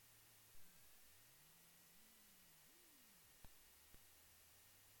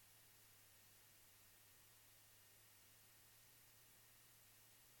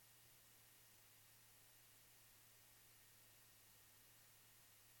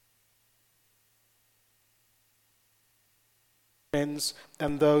friends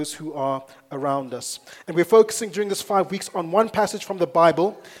and those who are around us. And we're focusing during this 5 weeks on one passage from the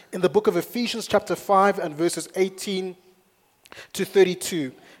Bible in the book of Ephesians chapter 5 and verses 18 to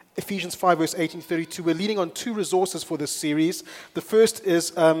 32. Ephesians 5 verse 18 to 32. We're leaning on two resources for this series. The first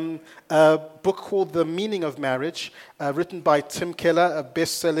is a book called The Meaning of Marriage, written by Tim Keller, a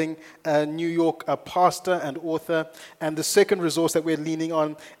best-selling New York pastor and author. And the second resource that we're leaning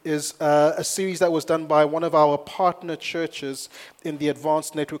on is a series that was done by one of our partner churches in the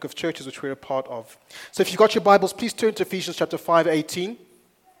Advanced Network of Churches, which we're a part of. So if you've got your Bibles, please turn to Ephesians chapter 5:18.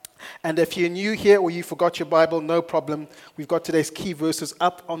 And if you're new here or you forgot your Bible, no problem. We've got today's key verses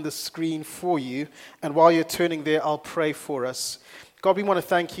up on the screen for you. And while you're turning there, I'll pray for us. God, we want to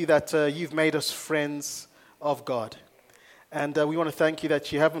thank you that you've made us friends of God. And we want to thank you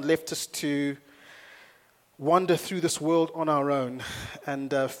that you haven't left us to wander through this world on our own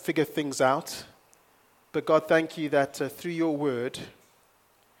and figure things out. But God, thank you that through your word,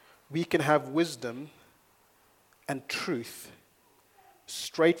 we can have wisdom and truth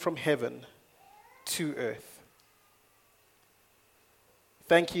straight from heaven to earth.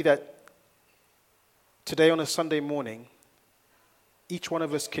 Thank you that today on a Sunday morning, each one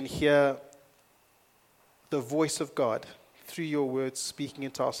of us can hear the voice of God through your words speaking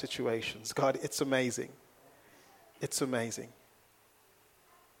into our situations. God, it's amazing. It's amazing.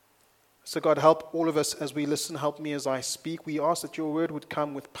 So God, help all of us as we listen. Help me as I speak. We ask that your word would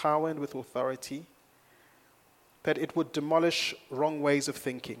come with power and with authority, that it would demolish wrong ways of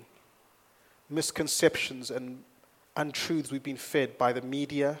thinking, misconceptions and untruths we've been fed by the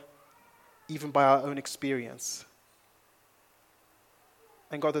media, even by our own experience.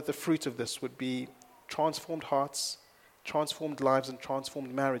 And God, that the fruit of this would be transformed hearts, transformed lives, and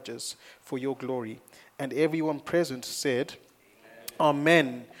transformed marriages for your glory. And everyone present said,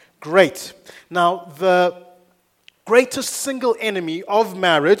 Amen. Great. Now, the greatest single enemy of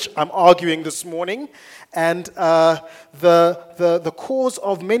marriage, I'm arguing this morning, and the cause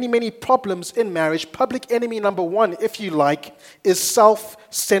of many, many problems in marriage, public enemy number one, if you like, is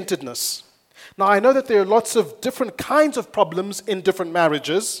self-centeredness. Now, I know that there are lots of different kinds of problems in different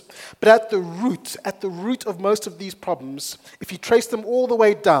marriages, but at the root of most of these problems, if you trace them all the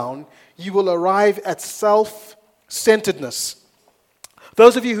way down, you will arrive at self-centeredness.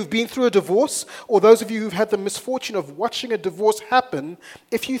 Those of you who've been through a divorce, or those of you who've had the misfortune of watching a divorce happen,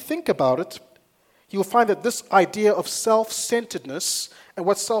 if you think about it, you'll find that this idea of self-centeredness, and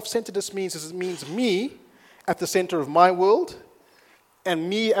what self-centeredness means is it means me at the center of my world, and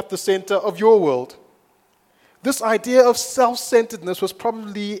me at the center of your world. This idea of self-centeredness was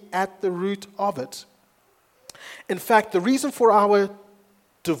probably at the root of it. In fact, the reason for our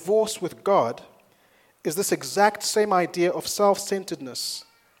divorce with God is this exact same idea of self-centeredness.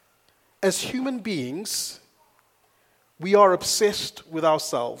 As human beings, we are obsessed with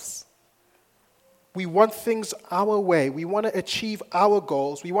ourselves. We want things our way. We want to achieve our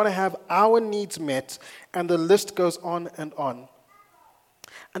goals. We want to have our needs met, and the list goes on and on.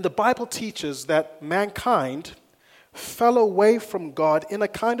 And the Bible teaches that mankind fell away from God in a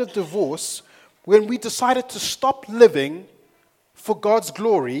kind of divorce when we decided to stop living for God's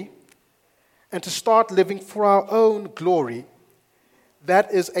glory and to start living for our own glory.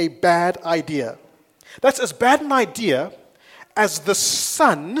 That is a bad idea. That's as bad an idea as the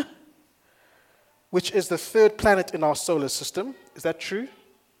sun, which is the third planet in our solar system. Is that true?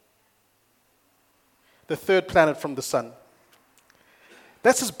 The third planet from the sun.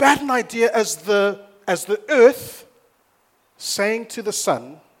 That's as bad an idea as the earth saying to the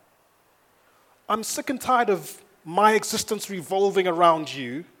sun, I'm sick and tired of my existence revolving around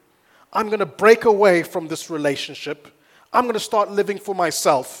you. I'm going to break away from this relationship. I'm going to start living for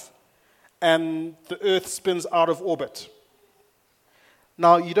myself. And the earth spins out of orbit.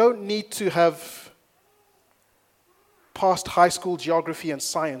 Now, you don't need to have passed high school geography and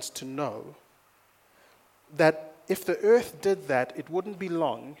science to know that if the earth did that, it wouldn't be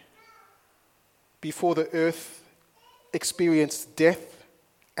long before the earth experienced death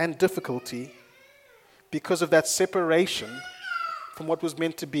and difficulty because of that separation from what was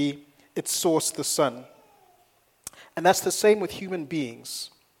meant to be its source, the sun. And that's the same with human beings.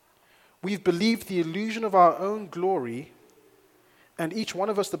 We've believed the illusion of our own glory, and each one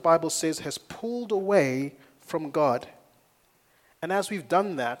of us, the Bible says, has pulled away from God. And as we've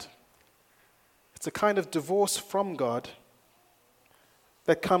done that, it's a kind of divorce from God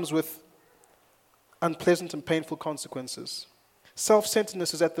that comes with unpleasant and painful consequences.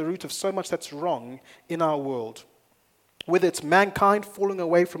 Self-centeredness is at the root of so much that's wrong in our world. Whether it's mankind falling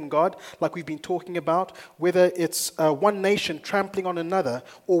away from God, like we've been talking about, whether it's one nation trampling on another,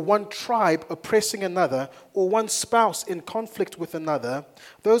 or one tribe oppressing another, or one spouse in conflict with another,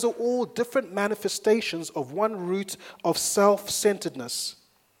 those are all different manifestations of one root of self-centeredness.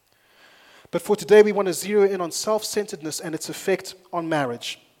 But for today, we want to zero in on self-centeredness and its effect on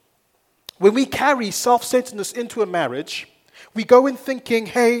marriage. When we carry self-centeredness into a marriage, we go in thinking,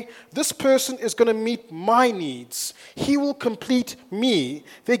 hey, this person is going to meet my needs. He will complete me.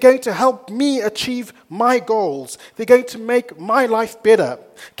 They're going to help me achieve my goals. They're going to make my life better.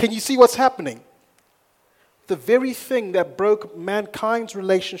 Can you see what's happening? The very thing that broke mankind's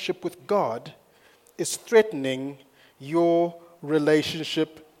relationship with God is threatening your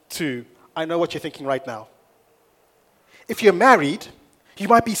relationship too. I know what you're thinking right now. If you're married, you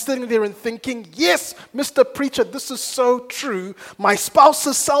might be sitting there and thinking, yes, Mr. Preacher, this is so true. My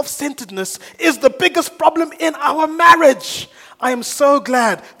spouse's self-centeredness is the biggest problem in our marriage. I am so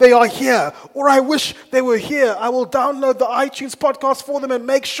glad they are here, or I wish they were here. I will download the iTunes podcast for them and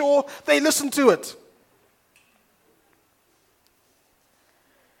make sure they listen to it.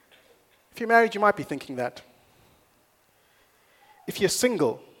 If you're married, you might be thinking that. If you're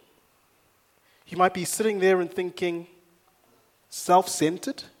single, you might be sitting there and thinking,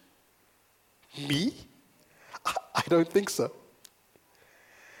 self-centered? Me? I don't think so.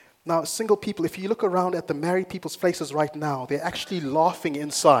 Now, single people, if you look around at the married people's faces right now, they're actually laughing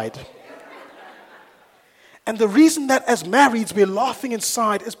inside. And the reason that as marrieds we're laughing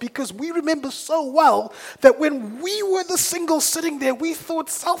inside is because we remember so well that when we were the singles sitting there, we thought,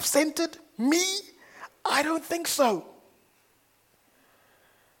 self-centered? Me? I don't think so.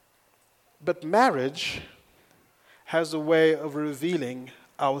 But marriage has a way of revealing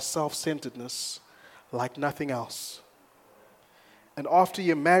our self-centeredness like nothing else. And after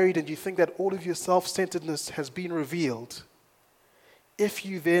you're married and you think that all of your self-centeredness has been revealed, if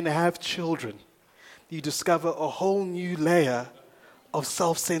you then have children, you discover a whole new layer of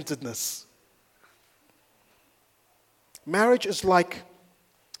self-centeredness. Marriage is like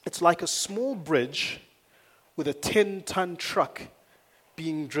a small bridge with a 10-ton truck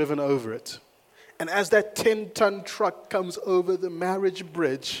being driven over it. And as that 10-ton truck comes over the marriage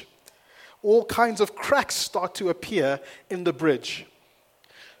bridge, all kinds of cracks start to appear in the bridge.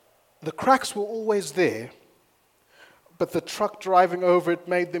 The cracks were always there, but the truck driving over it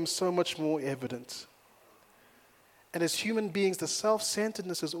made them so much more evident. And as human beings, the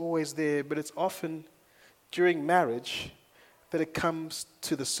self-centeredness is always there, but it's often during marriage that it comes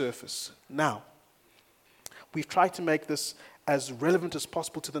to the surface. Now, we've tried to make this as relevant as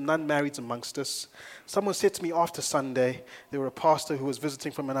possible to the non-marrieds amongst us. Someone said to me after Sunday, there were a pastor who was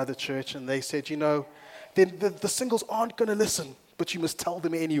visiting from another church, and they said, the singles aren't going to listen, but you must tell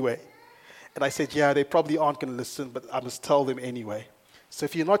them anyway. And I said, yeah, they probably aren't going to listen, but I must tell them anyway. So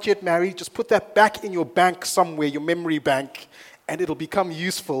if you're not yet married, just put that back in your bank somewhere, your memory bank, and it'll become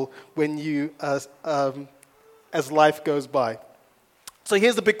useful when you, as life goes by. So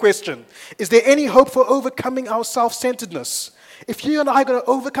here's the big question. Is there any hope for overcoming our self-centeredness? If you and I are going to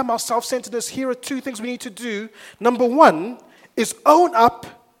overcome our self-centeredness, here are two things we need to do. Number one is own up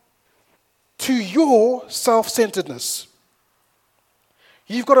to your self-centeredness.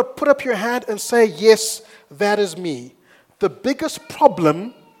 You've got to put up your hand and say, yes, that is me. The biggest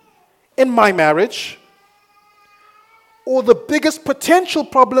problem in my marriage, or the biggest potential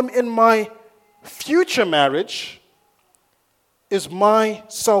problem in my future marriage, is my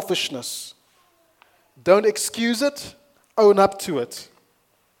selfishness. Don't excuse it, own up to it.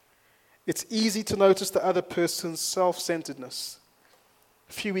 It's easy to notice the other person's self-centeredness.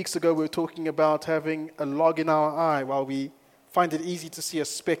 A few weeks ago, we were talking about having a log in our eye while we find it easy to see a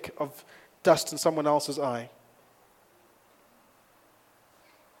speck of dust in someone else's eye.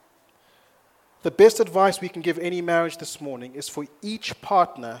 The best advice we can give any marriage this morning is for each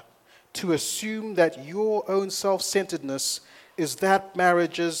partner to assume that your own self-centeredness is that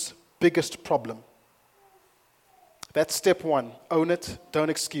marriage's biggest problem. That's step one. Own it, don't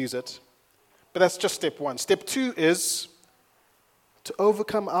excuse it. But that's just step one. Step two is to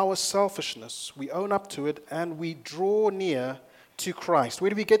overcome our selfishness. We own up to it and we draw near to Christ.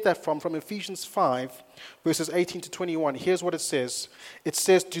 Where do we get that from? From Ephesians 5, verses 18 to 21. Here's what it says. It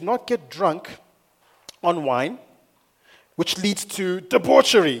says, do not get drunk on wine, which leads to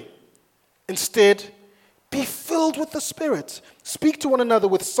debauchery. Instead, be filled with the Spirit. Speak to one another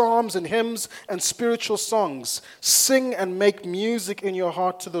with psalms and hymns and spiritual songs. Sing and make music in your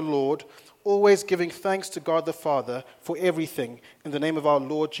heart to the Lord, always giving thanks to God the Father for everything in the name of our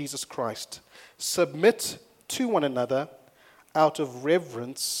Lord Jesus Christ. Submit to one another out of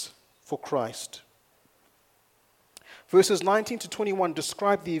reverence for Christ. Verses 19 to 21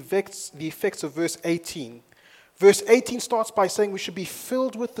 describe the effects of verse 18. Verse 18 starts by saying we should be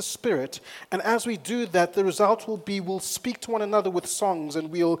filled with the Spirit, and as we do that, the result will be we'll speak to one another with songs,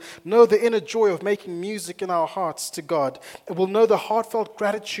 and we'll know the inner joy of making music in our hearts to God, and we'll know the heartfelt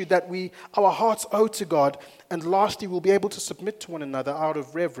gratitude that our hearts owe to God, and lastly, we'll be able to submit to one another out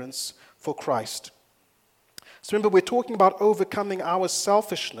of reverence for Christ. So remember, we're talking about overcoming our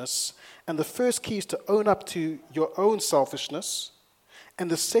selfishness, and the first key is to own up to your own selfishness,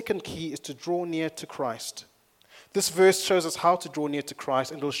 and the second key is to draw near to Christ. This verse shows us how to draw near to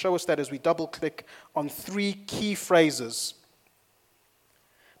Christ, and it'll show us that as we double-click on three key phrases.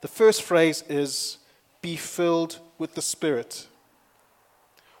 The first phrase is, be filled with the Spirit.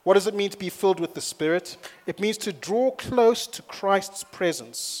 What does it mean to be filled with the Spirit? It means to draw close to Christ's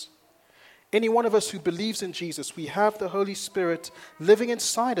presence. Any one of us who believes in Jesus, we have the Holy Spirit living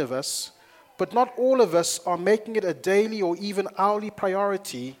inside of us, but not all of us are making it a daily or even hourly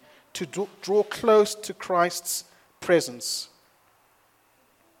priority to draw close to Christ's presence.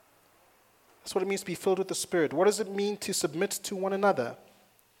 That's what it means to be filled with the Spirit. What does it mean to submit to one another?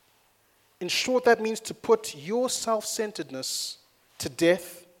 In short, that means to put your self-centeredness to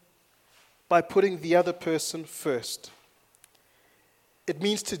death by putting the other person first. It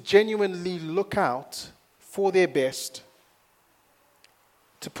means to genuinely look out for their best,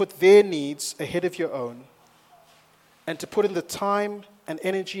 to put their needs ahead of your own, and to put in the time and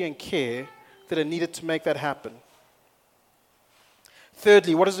energy and care that are needed to make that happen.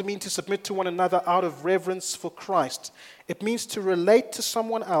 Thirdly, what does it mean to submit to one another out of reverence for Christ? It means to relate to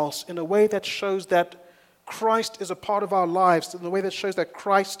someone else in a way that shows that Christ is a part of our lives, in a way that shows that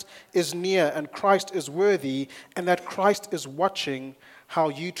Christ is near and Christ is worthy and that Christ is watching how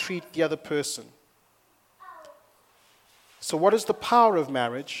you treat the other person. So what is the power of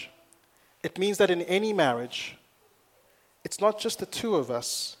marriage? It means that in any marriage, it's not just the two of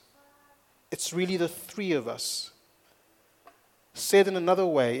us, it's really the three of us. Said in another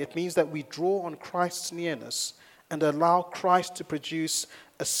way, it means that we draw on Christ's nearness and allow Christ to produce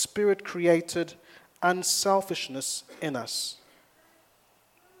a Spirit-created unselfishness in us.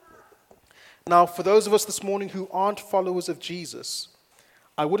 Now, for those of us this morning who aren't followers of Jesus,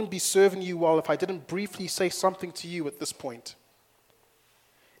 I wouldn't be serving you well if I didn't briefly say something to you at this point.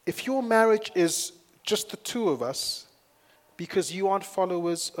 If your marriage is just the two of us because you aren't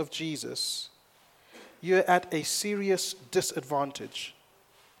followers of Jesus, you're at a serious disadvantage.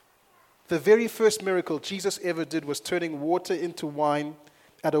 The very first miracle Jesus ever did was turning water into wine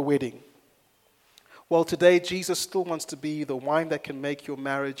at a wedding. Well, today, Jesus still wants to be the wine that can make your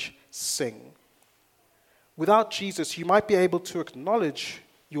marriage sing. Without Jesus, you might be able to acknowledge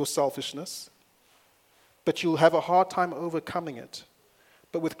your selfishness, but you'll have a hard time overcoming it.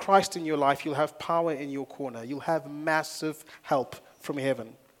 But with Christ in your life, you'll have power in your corner. You'll have massive help from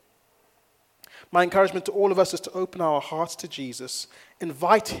heaven. My encouragement to all of us is to open our hearts to Jesus.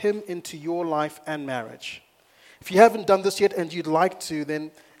 Invite him into your life and marriage. If you haven't done this yet and you'd like to,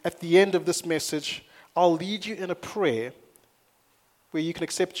 then at the end of this message, I'll lead you in a prayer where you can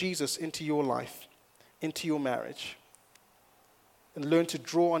accept Jesus into your life, into your marriage, and learn to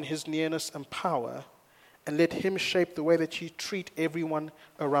draw on his nearness and power and let him shape the way that you treat everyone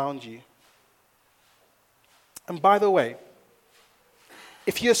around you. And by the way,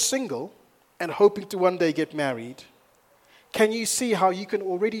 if you're single and hoping to one day get married, can you see how you can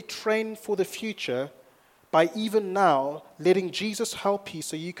already train for the future by even now letting Jesus help you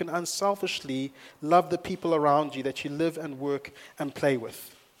so you can unselfishly love the people around you that you live and work and play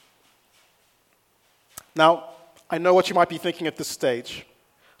with? Now, I know what you might be thinking at this stage.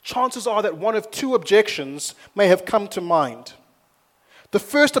 Chances are that one of two objections may have come to mind. The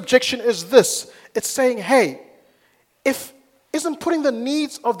first objection is this. It's saying, hey, isn't putting the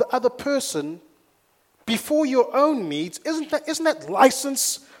needs of the other person before your own needs, isn't that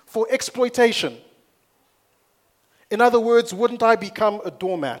license for exploitation? In other words, wouldn't I become a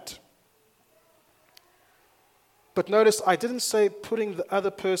doormat? But notice, I didn't say putting the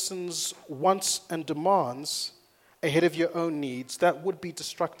other person's wants and demands ahead of your own needs. That would be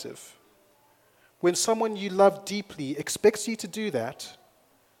destructive. When someone you love deeply expects you to do that,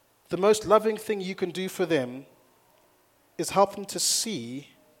 the most loving thing you can do for them is help them to see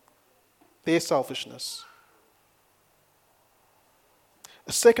their selfishness.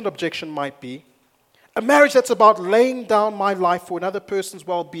 A second objection might be, a marriage that's about laying down my life for another person's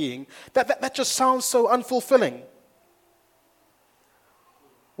well-being, that just sounds so unfulfilling.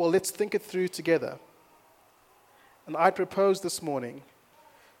 Well, let's think it through together. And I propose this morning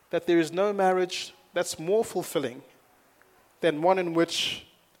that there is no marriage that's more fulfilling than one in which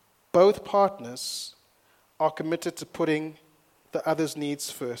both partners are committed to putting the other's needs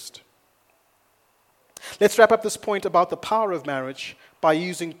first. Let's wrap up this point about the power of marriage by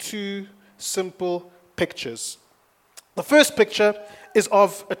using two simple pictures. The first picture is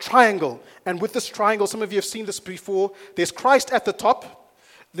of a triangle. And with this triangle, some of you have seen this before. There's Christ at the top.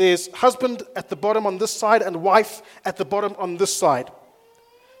 There's husband at the bottom on this side and wife at the bottom on this side.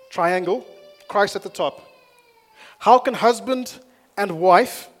 Triangle, Christ at the top. How can husband and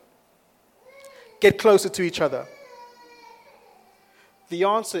wife get closer to each other? The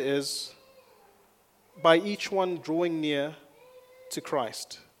answer is by each one drawing near to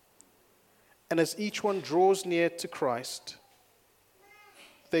Christ. And as each one draws near to Christ,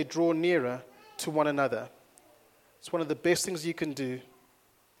 they draw nearer to one another. It's one of the best things you can do.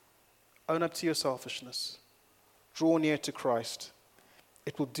 Own up to your selfishness. Draw near to Christ.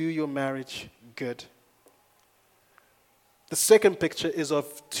 It will do your marriage good. The second picture is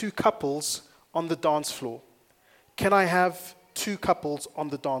of two couples on the dance floor. Can I have two couples on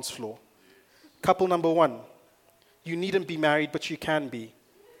the dance floor? Couple number one. You needn't be married, but you can be.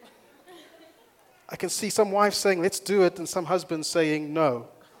 I can see some wives saying, let's do it, and some husbands saying, no.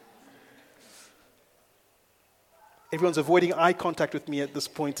 Everyone's avoiding eye contact with me at this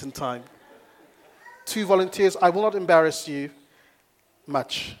point in time. Two volunteers. I will not embarrass you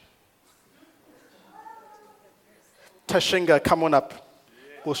much. Tashinga, come on up.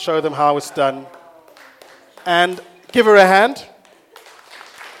 We'll show them how it's done. And give her a hand.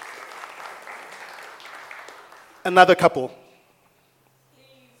 Another couple.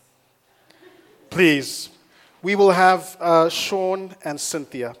 Please. We will have Sean and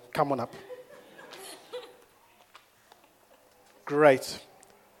Cynthia. Come on up. Great.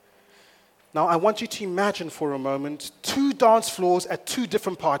 Now, I want you to imagine for a moment two dance floors at two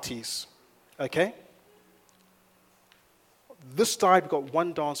different parties. Okay? This side, we've got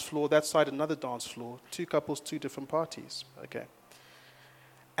one dance floor. That side, another dance floor. Two couples, two different parties. Okay?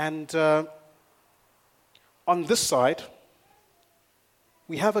 And on this side,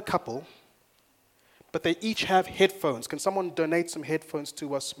 we have a couple, but they each have headphones. Can someone donate some headphones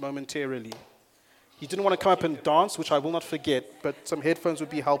to us momentarily? You didn't want to come up and dance, which I will not forget, but some headphones would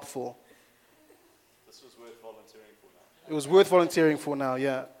be helpful. This was worth volunteering for now. It was worth volunteering for now,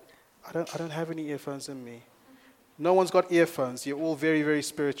 yeah. I don't have any earphones in me. No one's got earphones. You're all very, very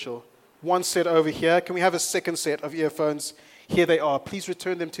spiritual. One set over here. Can we have a second set of earphones? Here they are. Please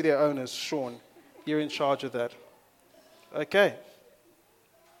return them to their owners. Sean, you're in charge of that. Okay.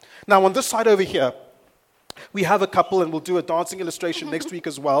 Now, on this side over here, we have a couple, and we'll do a dancing illustration next week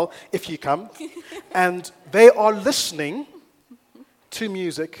as well, if you come. And they are listening to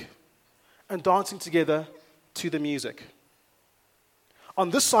music and dancing together to the music. On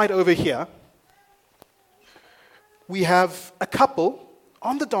this side over here, we have a couple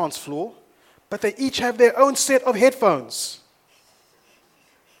on the dance floor, but they each have their own set of headphones.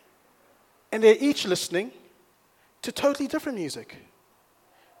 And they're each listening to totally different music.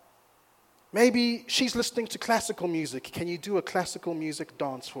 Maybe she's listening to classical music. Can you do a classical music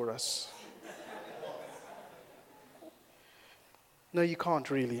dance for us? No, you can't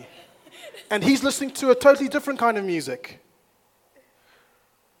really. And he's listening to a totally different kind of music.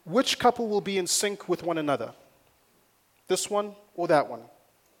 Which couple will be in sync with one another? This one or that one?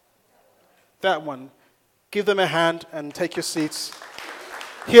 That one. Give them a hand and take your seats.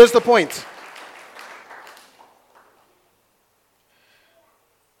 Here's the point.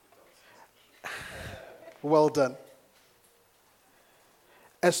 Well done.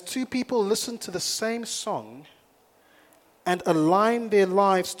 As two people listen to the same song and align their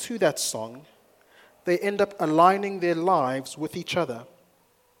lives to that song, they end up aligning their lives with each other.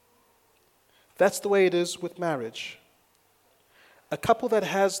 That's the way it is with marriage. A couple that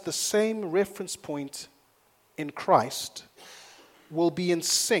has the same reference point in Christ will be in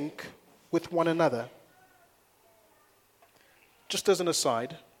sync with one another. Just as an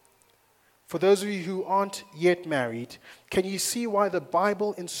aside, for those of you who aren't yet married, can you see why the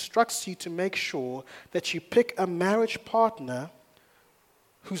Bible instructs you to make sure that you pick a marriage partner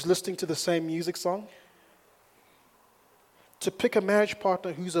who's listening to the same music song? To pick a marriage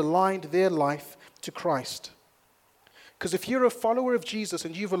partner who's aligned their life to Christ. Because if you're a follower of Jesus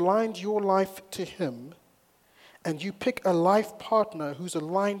and you've aligned your life to Him, and you pick a life partner who's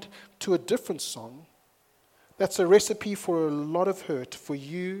aligned to a different song, that's a recipe for a lot of hurt for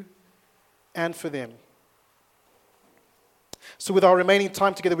you and for them. So with our remaining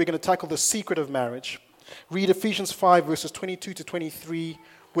time together, we're going to tackle the secret of marriage. Read Ephesians 5, verses 22 to 23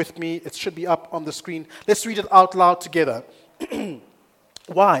 with me. It should be up on the screen. Let's read it out loud together.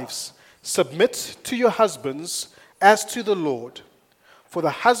 Wives, submit to your husbands as to the Lord. For the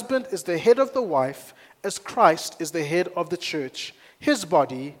husband is the head of the wife, as Christ is the head of the church, his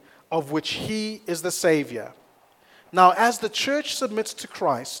body, of which he is the Savior. Now, as the church submits to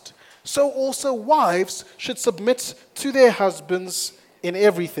Christ, so also wives should submit to their husbands in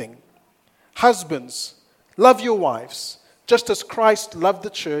everything. Husbands, love your wives, just as Christ loved the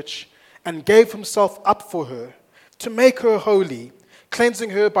church and gave himself up for her, to make her holy, cleansing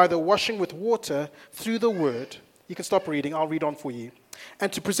her by the washing with water through the word. You can stop reading, I'll read on for you.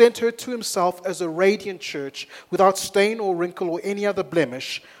 And to present her to himself as a radiant church, without stain or wrinkle or any other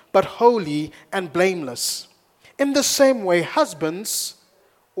blemish, but holy and blameless. In the same way, husbands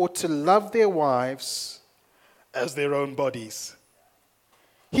ought to love their wives as their own bodies.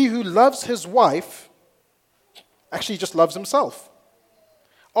 He who loves his wife actually just loves himself.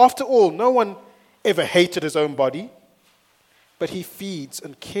 After all, no one ever hated his own body, but he feeds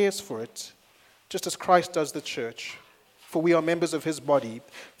and cares for it, just as Christ does the church. For we are members of his body.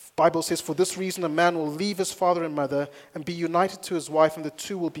 The Bible says, for this reason a man will leave his father and mother and be united to his wife, and the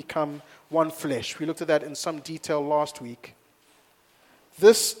two will become one flesh. We looked at that in some detail last week.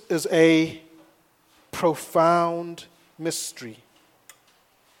 This is a profound mystery.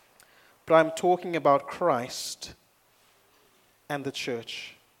 But I'm talking about Christ and the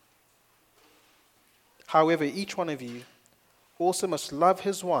church. However, each one of you also must love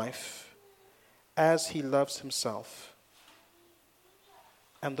his wife as he loves himself.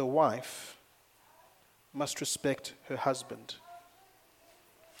 And the wife must respect her husband.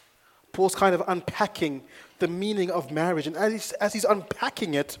 Paul's kind of unpacking the meaning of marriage. And as he's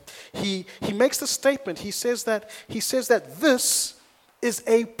unpacking it, he makes the statement. He says that this is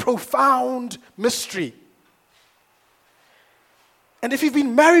a profound mystery. And if you've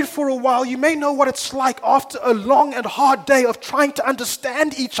been married for a while, you may know what it's like after a long and hard day of trying to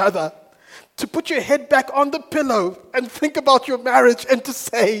understand each other, to put your head back on the pillow and think about your marriage and to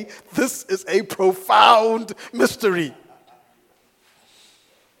say, this is a profound mystery.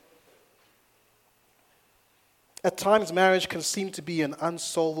 At times, marriage can seem to be an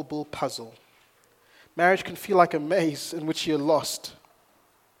unsolvable puzzle. Marriage can feel like a maze in which you're lost.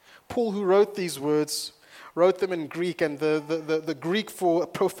 Paul, who wrote these words, wrote them in Greek, and the Greek for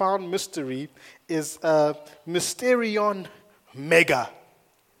profound mystery is mysterion mega.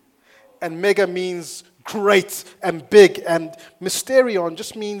 And mega means great and big, and mysterion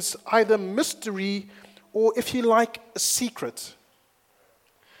just means either mystery or, if you like, a secret.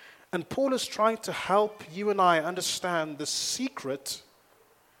 And Paul is trying to help you and I understand the secret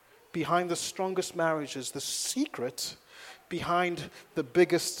behind the strongest marriages, the secret behind the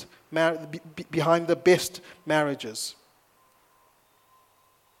biggest, behind the best marriages.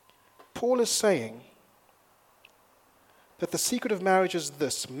 Paul is saying that the secret of marriage is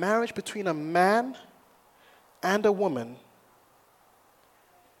this: marriage between a man and a woman.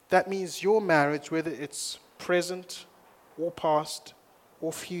 That means your marriage, whether it's present or past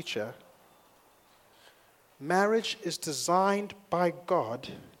or future, marriage is designed by God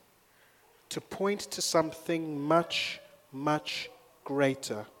to point to something much, much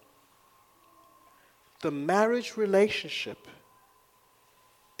greater. The marriage relationship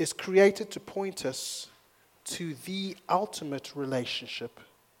is created to point us to the ultimate relationship,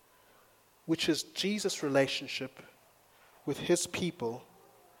 which is Jesus' relationship with his people,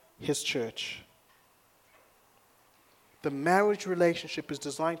 his church. The marriage relationship is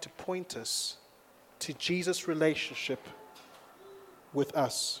designed to point us to Jesus' relationship with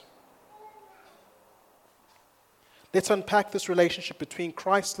us. Let's unpack this relationship between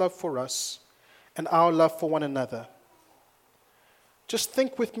Christ's love for us and our love for one another. Just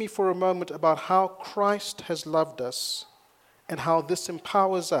think with me for a moment about how Christ has loved us and how this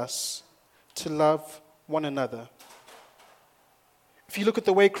empowers us to love one another. If you look at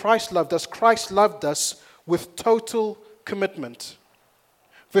the way Christ loved us with total commitment.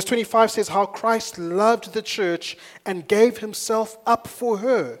 Verse 25 says how Christ loved the church and gave himself up for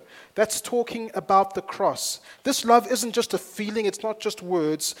her. That's talking about the cross. This love isn't just a feeling, it's not just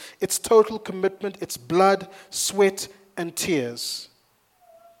words, it's total commitment, it's blood, sweat, and tears.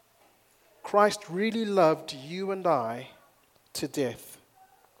 Christ really loved you and I to death.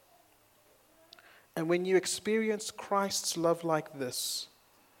 And when you experience Christ's love like this,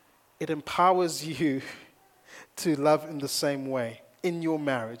 it empowers you to love in the same way in your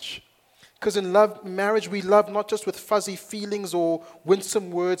marriage. Because in marriage, we love not just with fuzzy feelings or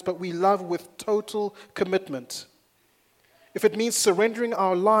winsome words, but we love with total commitment. If it means surrendering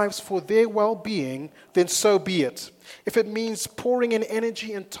our lives for their well-being, then so be it. If it means pouring in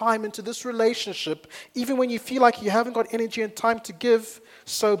energy and time into this relationship, even when you feel like you haven't got energy and time to give,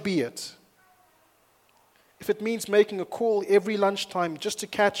 so be it. if it means making a call every lunchtime just to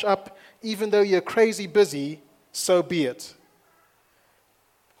catch up, even though you're crazy busy, so be it.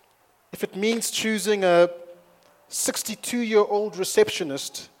 If it means choosing a 62-year-old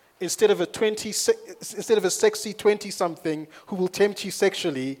receptionist instead of a sexy 20-something who will tempt you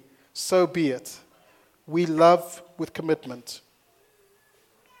sexually, so be it. We love with commitment.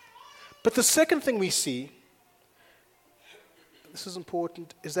 But the second thing we see, this is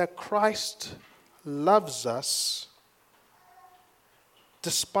important, is that Christ loves us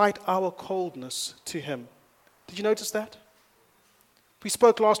despite our coldness to him. Did you notice that? We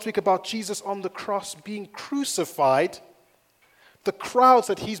spoke last week about Jesus on the cross being crucified. The crowds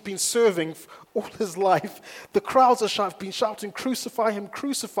that he's been serving all his life, the crowds have been shouting, "Crucify him,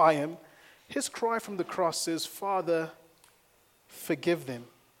 crucify him." His cry from the cross is, "Father, forgive them."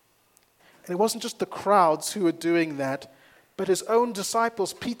 And it wasn't just the crowds who were doing that, but his own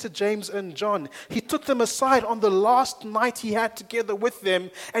disciples, Peter, James, and John. He took them aside on the last night he had together with them,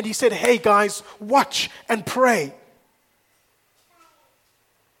 and he said, "Hey guys, watch and pray."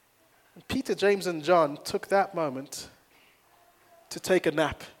 And Peter, James, and John took that moment to take a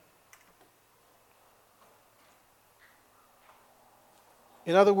nap.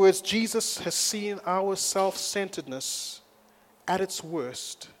 In other words, Jesus has seen our self-centeredness at its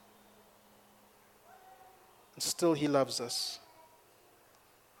worst, and still he loves us.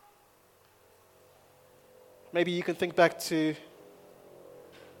 Maybe you can think back to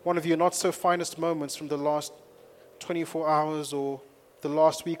one of your not-so-finest moments from the last 24 hours or the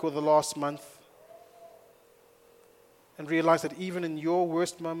last week or the last month, and realize that even in your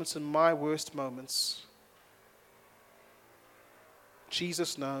worst moments and my worst moments,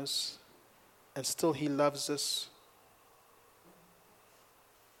 Jesus knows, and still he loves us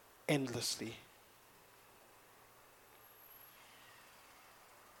endlessly.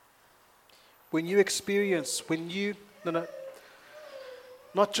 When you experience,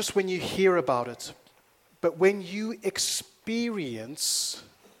 not just when you hear about it, but when you experience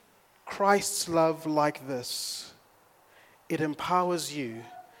Christ's love like this, it empowers you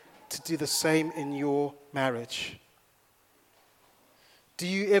to do the same in your marriage. Do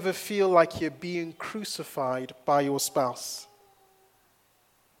you ever feel like you're being crucified by your spouse?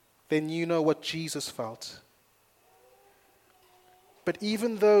 Then you know what Jesus felt. But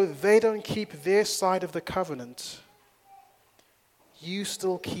even though they don't keep their side of the covenant, you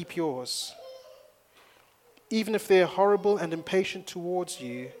still keep yours. Even if they're horrible and impatient towards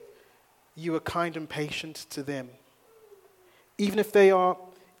you, you are kind and patient to them. Even if they are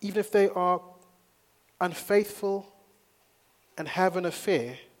unfaithful and have an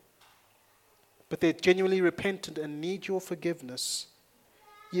affair, but they're genuinely repentant and need your forgiveness,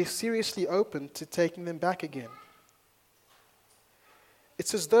 you're seriously open to taking them back again.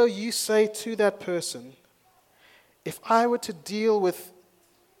 It's as though you say to that person, if I were to deal with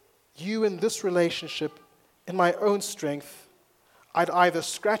you in this relationship in my own strength, I'd either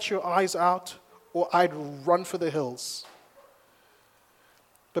scratch your eyes out or I'd run for the hills.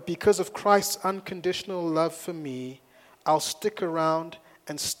 But because of Christ's unconditional love for me, I'll stick around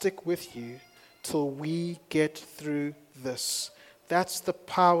and stick with you till we get through this. That's the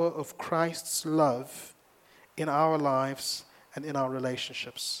power of Christ's love in our lives and in our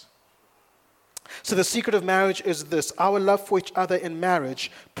relationships. So the secret of marriage is this: our love for each other in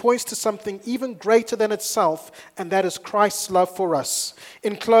marriage points to something even greater than itself, and that is Christ's love for us.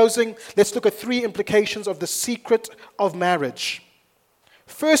 In closing, let's look at 3 implications of the secret of marriage.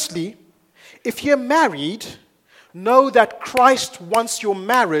 Firstly, if you're married, know that Christ wants your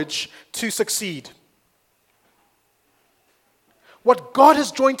marriage to succeed. What God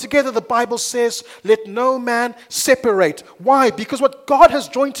has joined together, the Bible says, let no man separate. Why? Because what God has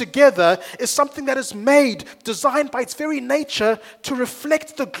joined together is something that is made, designed by its very nature to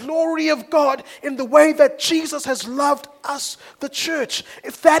reflect the glory of God in the way that Jesus has loved us, the church.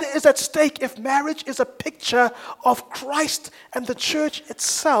 If that is at stake, if marriage is a picture of Christ and the church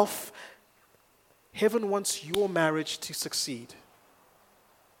itself, heaven wants your marriage to succeed.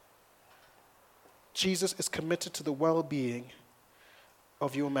 Jesus is committed to the well-being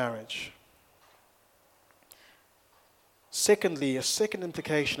of your marriage. Secondly, a second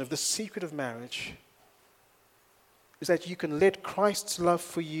implication of the secret of marriage is that you can let Christ's love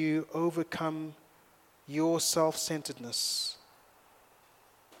for you overcome your self-centeredness.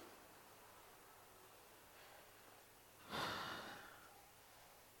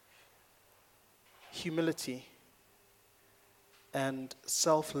 Humility and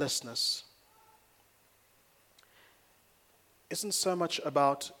selflessness isn't so much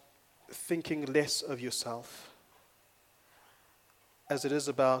about thinking less of yourself as it is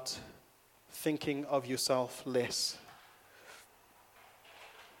about thinking of yourself less.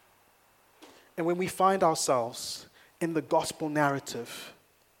 And when we find ourselves in the gospel narrative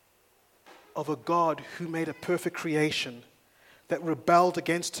of a God who made a perfect creation that rebelled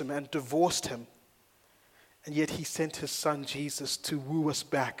against him and divorced him, and yet he sent his son Jesus to woo us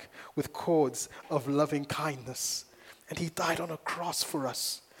back with cords of loving kindness. And he died on a cross for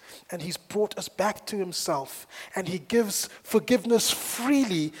us. And he's brought us back to himself. And he gives forgiveness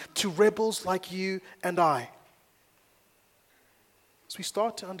freely to rebels like you and I. As we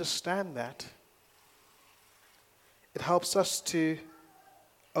start to understand that, it helps us to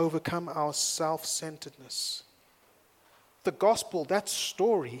overcome our self-centeredness. The gospel, that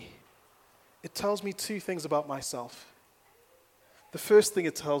story, it tells me two things about myself. The first thing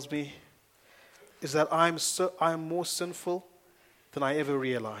it tells me is that I'm more sinful than I ever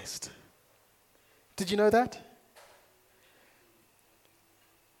realized. Did you know that?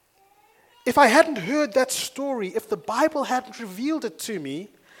 If I hadn't heard that story, if the Bible hadn't revealed it to me,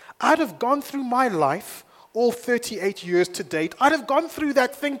 I'd have gone through my life, all 38 years to date, I'd have gone through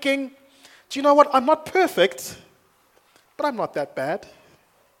that thinking, do you know what, I'm not perfect, but I'm not that bad.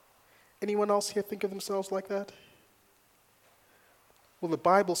 Anyone else here think of themselves like that? Well, the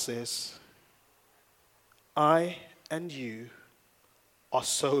Bible says, I and you are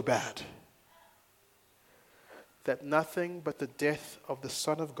so bad that nothing but the death of the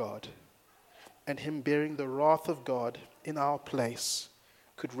Son of God and him bearing the wrath of God in our place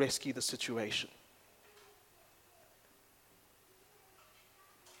could rescue the situation.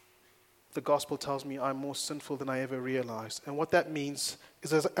 The gospel tells me I'm more sinful than I ever realized. And what that means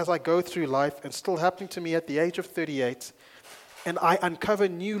is as I go through life, and still happening to me at the age of 38, and I uncover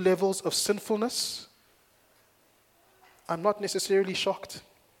new levels of sinfulness, I'm not necessarily shocked.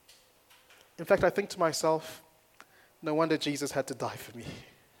 In fact, I think to myself, no wonder Jesus had to die for me.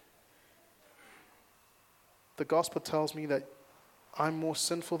 The gospel tells me that I'm more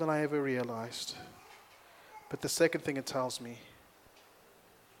sinful than I ever realized. But the second thing it tells me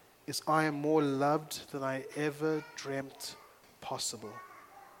is I am more loved than I ever dreamt possible.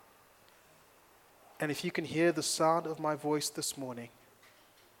 And if you can hear the sound of my voice this morning,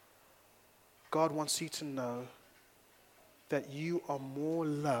 God wants you to know that you are more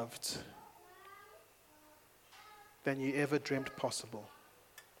loved than you ever dreamt possible.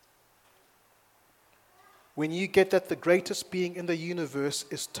 When you get that the greatest being in the universe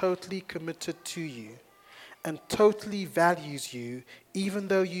is totally committed to you and totally values you, even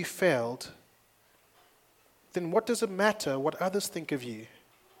though you failed, then what does it matter what others think of you?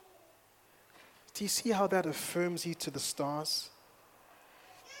 Do you see how that affirms you to the stars?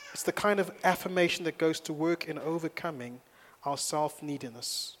 It's the kind of affirmation that goes to work in overcoming our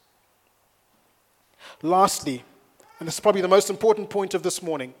self-neediness. Lastly, and this is probably the most important point of this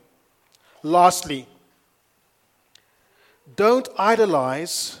morning, lastly, don't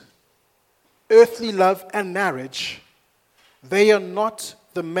idolize earthly love and marriage. They are not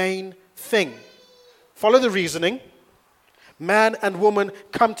the main thing. Follow the reasoning. Man and woman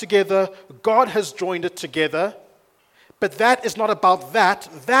come together. God has joined it together. But that is not about that.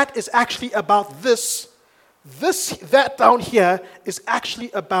 That is actually about this. That down here is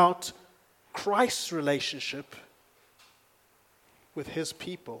actually about Christ's relationship with his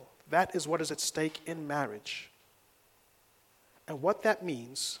people. That is what is at stake in marriage. And what that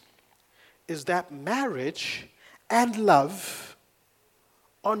means is that marriage and love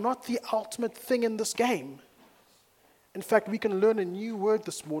are not the ultimate thing in this game. In fact, we can learn a new word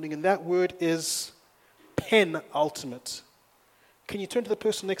this morning, and that word is penultimate. Can you turn to the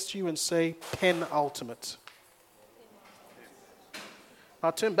person next to you and say penultimate?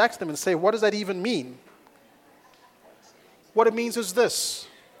 Now turn back to them and say, what does that even mean? What it means is this.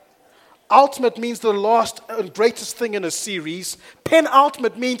 Ultimate means the last and greatest thing in a series.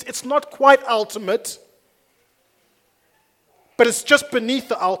 Penultimate means it's not quite ultimate, but it's just beneath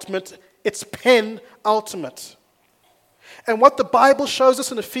the ultimate. It's penultimate. And what the Bible shows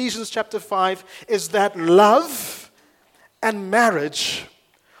us in Ephesians chapter 5 is that love and marriage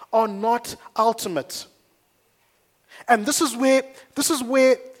are not ultimate. And this is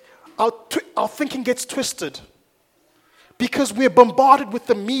where our thinking gets twisted. Because we're bombarded with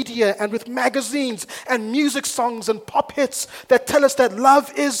the media and with magazines and music songs and pop hits that tell us that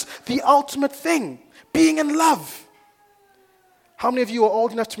love is the ultimate thing, being in love. How many of you are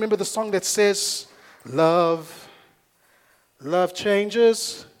old enough to remember the song that says, love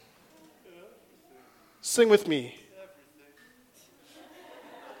changes? Sing with me.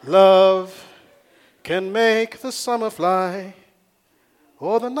 Love can make the summer fly,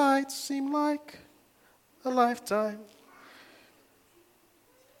 or the nights seem like a lifetime.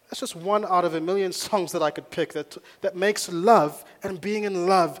 That's just one out of a million songs that I could pick that makes love and being in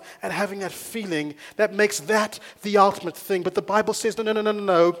love and having that feeling, that makes that the ultimate thing. But the Bible says, no, no, no, no, no,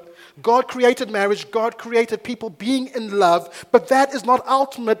 no. God created marriage. God created people being in love. But that is not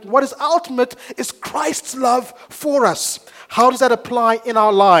ultimate. What is ultimate is Christ's love for us. How does that apply in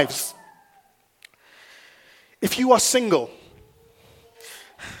our lives? If you are single,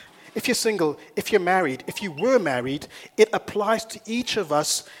 if you're married, if you were married, it applies to each of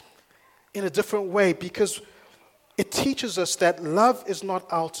us in a different way because it teaches us that love is not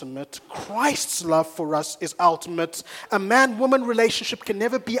ultimate. Christ's love for us is ultimate. A man-woman relationship can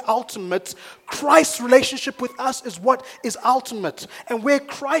never be ultimate. Christ's relationship with us is what is ultimate. And where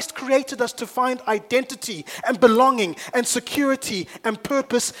Christ created us to find identity and belonging and security and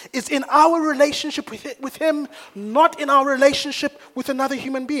purpose is in our relationship with Him, not in our relationship with another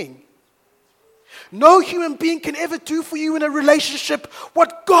human being. No human being can ever do for you in a relationship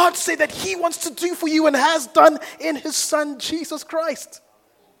what God said that He wants to do for you and has done in His Son, Jesus Christ.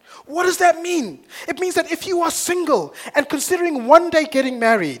 What does that mean? It means that if you are single and considering one day getting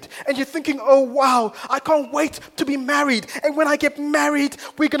married, and you're thinking, oh wow, I can't wait to be married, and when I get married,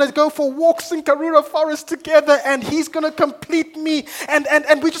 we're going to go for walks in Karura Forest together, and he's going to complete me, and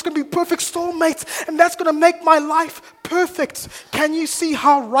we're just going to be perfect soulmates, and that's going to make my life perfect. Can you see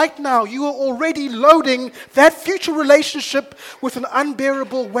how right now you are already loading that future relationship with an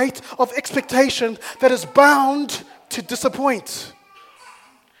unbearable weight of expectation that is bound to disappoint?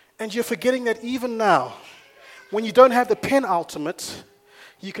 And you're forgetting that even now, when you don't have the penultimate,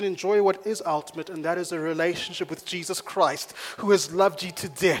 you can enjoy what is ultimate, and that is a relationship with Jesus Christ, who has loved you to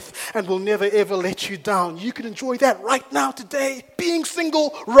death and will never ever let you down. You can enjoy that right now today. Being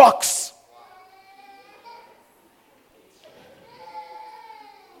single rocks.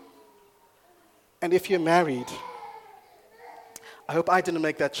 And if you're married, I hope I didn't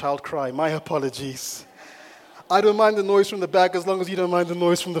make that child cry. My apologies. I don't mind the noise from the back as long as you don't mind the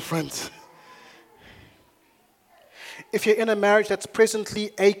noise from the front. If you're in a marriage that's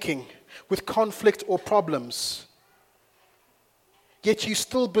presently aching with conflict or problems, yet you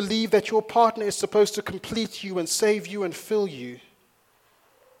still believe that your partner is supposed to complete you and save you and fill you,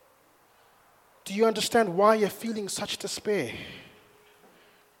 do you understand why you're feeling such despair?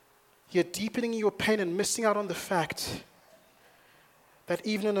 You're deepening your pain and missing out on the fact that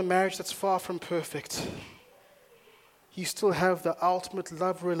even in a marriage that's far from perfect, you still have the ultimate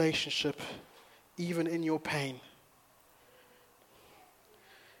love relationship, even in your pain.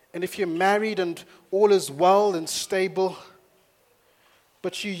 And if you're married and all is well and stable,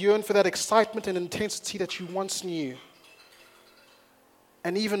 but you yearn for that excitement and intensity that you once knew,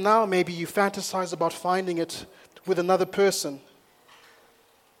 and even now maybe you fantasize about finding it with another person,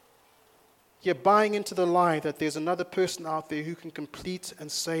 you're buying into the lie that there's another person out there who can complete and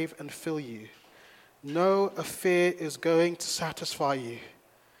save and fill you. No affair is going to satisfy you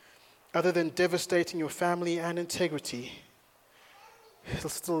other than devastating your family and integrity. It'll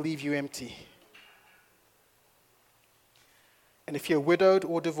still leave you empty. And if you're widowed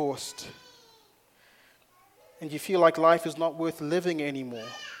or divorced and you feel like life is not worth living anymore,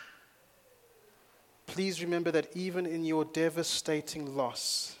 please remember that even in your devastating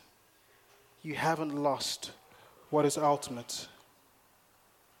loss, you haven't lost what is ultimate.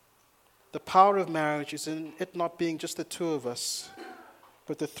 The power of marriage is in it not being just the two of us,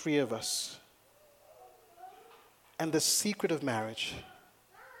 but the three of us. And the secret of marriage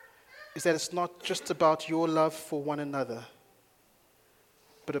is that it's not just about your love for one another,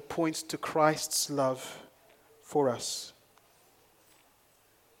 but it points to Christ's love for us.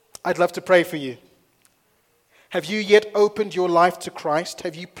 I'd love to pray for you. Have you yet opened your life to Christ?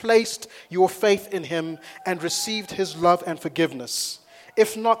 Have you placed your faith in Him and received His love and forgiveness?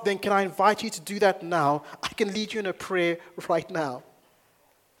 If not, then can I invite you to do that now? I can lead you in a prayer right now.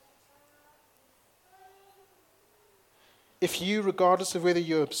 If you, regardless of whether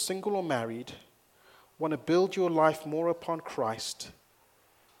you're single or married, want to build your life more upon Christ,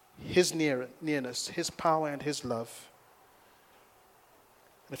 His nearness, His power, and His love,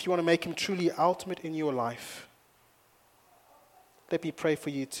 and if you want to make Him truly ultimate in your life, let me pray for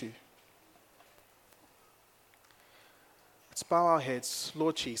you too. Let's bow our heads.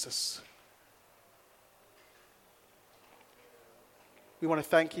 Lord Jesus, we want to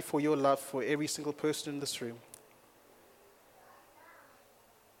thank you for your love for every single person in this room.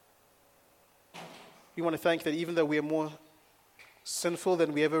 We want to thank you that even though we are more sinful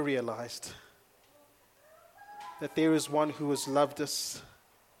than we ever realized, that there is one who has loved us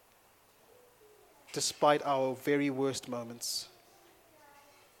despite our very worst moments.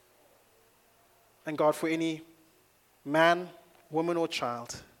 And God, for any man, woman, or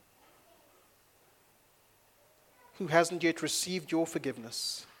child who hasn't yet received your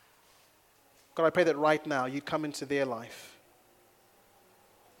forgiveness. God, I pray that right now you come into their life.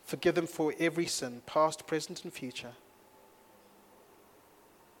 Forgive them for every sin, past, present, and future.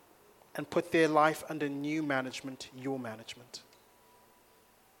 And put their life under new management, your management.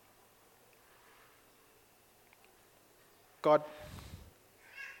 God, I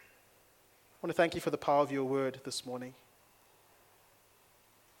want to thank you for the power of your word this morning.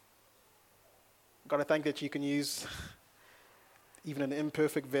 God, I thank that you can use even an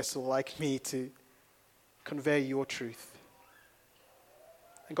imperfect vessel like me to convey your truth.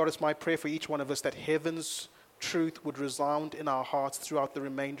 And God, it's my prayer for each one of us that heaven's truth would resound in our hearts throughout the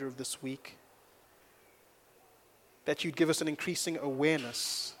remainder of this week. That you'd give us an increasing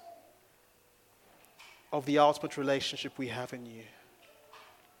awareness of the ultimate relationship we have in you.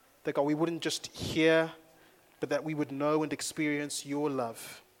 That God, we wouldn't just hear, but that we would know and experience your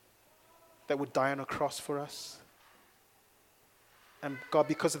love that would die on a cross for us. And God,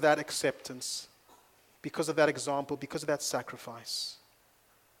 because of that acceptance, because of that example, because of that sacrifice,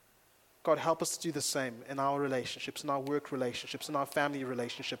 God, help us to do the same in our relationships, in our work relationships, in our family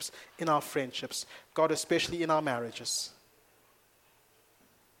relationships, in our friendships. God, especially in our marriages.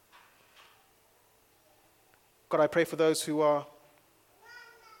 God, I pray for those who are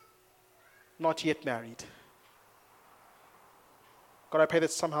not yet married. God, I pray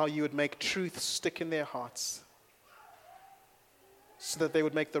that somehow you would make truth stick in their hearts so that they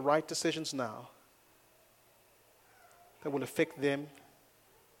would make the right decisions now that will affect them,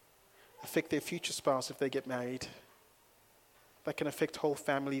 affect their future spouse if they get married, that can affect whole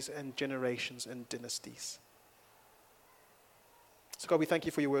families and generations and dynasties. So God, we thank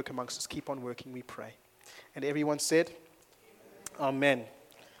you for your work amongst us. Keep on working, we pray. And everyone said, Amen.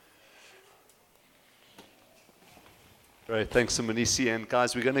 Great, thanks to Manisi. And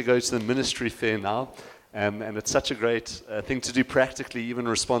guys, we're going to go to the ministry fair now. And it's such a great thing to do practically, even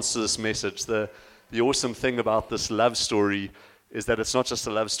in response to this message. The awesome thing about this love story is that it's not just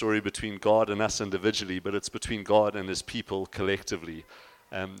a love story between God and us individually, but it's between God and his people collectively.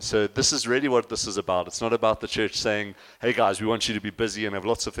 So this is really what this is about. It's not about the church saying, hey guys, we want you to be busy and have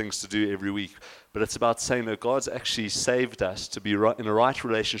lots of things to do every week. But it's about saying that God's actually saved us to be in a right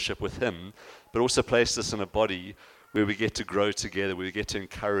relationship with him, but also placed us in a body where we get to grow together, where we get to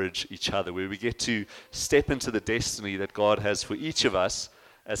encourage each other, where we get to step into the destiny that God has for each of us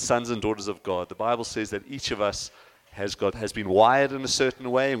as sons and daughters of God. The Bible says that each of us has been wired in a certain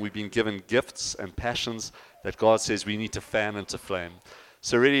way, and we've been given gifts and passions that God says we need to fan into flame.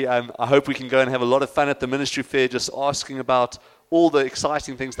 So really, I hope we can go and have a lot of fun at the ministry fair, just asking about all the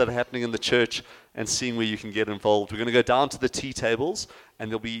exciting things that are happening in the church and seeing where you can get involved. We're going to go down to the tea tables,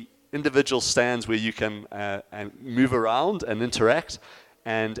 and there'll be individual stands where you can and move around and interact.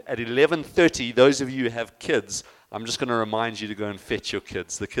 And at 11:30, those of you who have kids, I'm just going to remind you to go and fetch your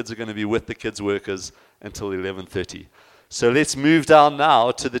kids. The kids are going to be with the kids workers until 11:30. So let's move down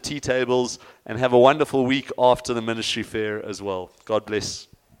now to the tea tables and have a wonderful week after the ministry fair as well. God bless.